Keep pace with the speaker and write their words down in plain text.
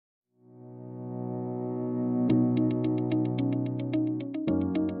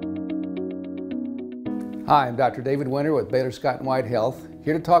Hi, I'm Dr. David Winter with Baylor Scott & White Health,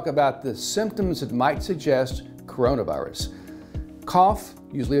 here to talk about the symptoms that might suggest coronavirus. Cough,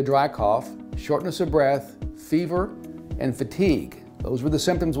 usually a dry cough, shortness of breath, fever, and fatigue. Those were the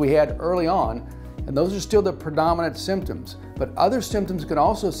symptoms we had early on, and those are still the predominant symptoms. But other symptoms can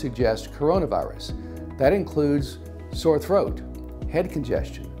also suggest coronavirus. That includes sore throat, head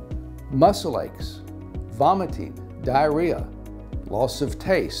congestion, muscle aches, vomiting, diarrhea, loss of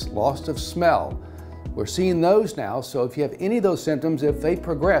taste, loss of smell. We're seeing those now, so if you have any of those symptoms, if they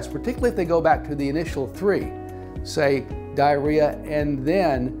progress, particularly if they go back to the initial three, say diarrhea and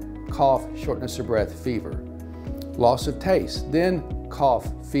then cough, shortness of breath, fever, loss of taste, then cough,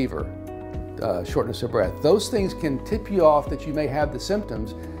 fever, shortness of breath. Those things can tip you off that you may have the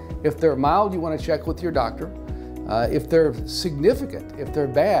symptoms. If they're mild, you want to check with your doctor. If they're significant, if they're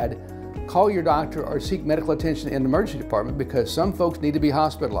bad, call your doctor or seek medical attention in the emergency department, because some folks need to be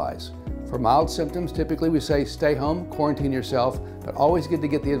hospitalized. For mild symptoms, typically we say stay home, quarantine yourself, but always good to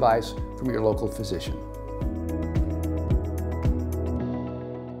get the advice from your local physician.